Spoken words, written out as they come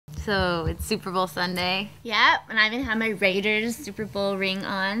So it's Super Bowl Sunday. Yep, and I even have my Raiders Super Bowl ring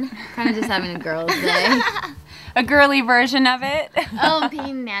on. Kind of just having a girls' day. A girly version of it. Oh,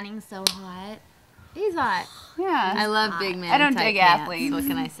 Peyton Manning's so hot. He's hot. Yeah. I love big men. I don't dig athletes. What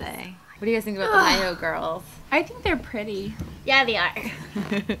can I say? What do you guys think about the HiHogirls? I think they're pretty. Yeah, they are.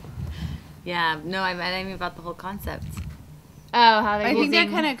 Yeah, no, I mean about the whole concept. Oh, how they I think they're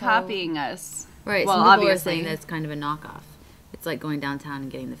kind of copying us. Right, Well, some people are obviously. saying that's kind of a knockoff. It's like going downtown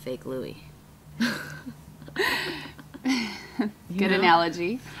and getting the fake Louis. Good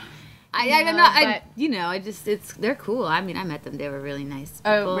analogy. I'm not, they're cool. I mean, I met them. They were really nice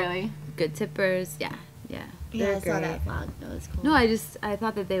people. Oh, really? Good tippers. Yeah. Yeah, They're I saw great. that vlog. That was cool. No, I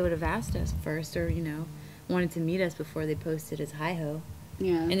thought that they would have asked us first or, wanted to meet us before they posted as HiHo.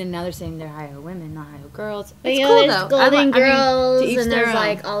 Yeah. And then now they're saying they're HiHo women, not HiHo girls. But It's you cool, know, there's though. Golden Girls, to each and their there's own.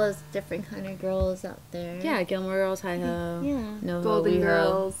 like all those different kind of girls out there. Yeah, Gilmore Girls, HiHo. Yeah. NoHo, Golden WeHo.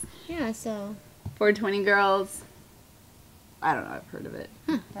 Girls. Yeah, so 420 Girls. I don't know. I've heard of it.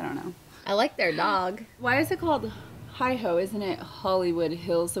 I don't know. I like their dog. Why is it called Hi-Ho? Isn't it Hollywood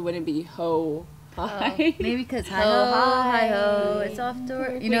Hills? So wouldn't it be Ho Hi? Maybe because Ho, HiHo, hi. it's off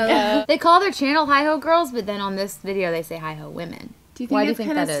door. Yeah. They call their channel HiHogirls, but then on this video they say HiHo women. Do you think Why do you it's think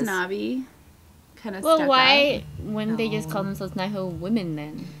kind of that is? snobby? Kind of Well, stuck why wouldn't they just No. call themselves NoHo women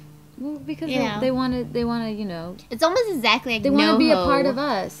then? Well, because Yeah. they want to, It's almost exactly like they want to be a NoHo. part of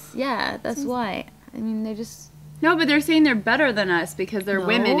us. Yeah, that's why. I mean, they just No, but they're saying they're better than us because they're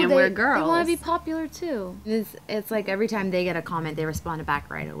women and we're girls. They want to be popular too. It's like every time they get a comment, they respond back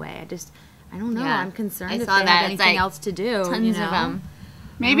right away. I don't know. Yeah. I'm concerned I if saw they that. have It's anything like else to do. Tons of them.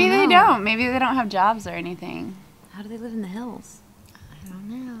 Maybe I they don't know. don't. Maybe they don't have jobs or anything. How do they live in the hills? I don't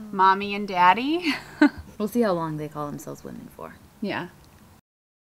know. Mommy and daddy? We'll see how long they call themselves women for. Yeah.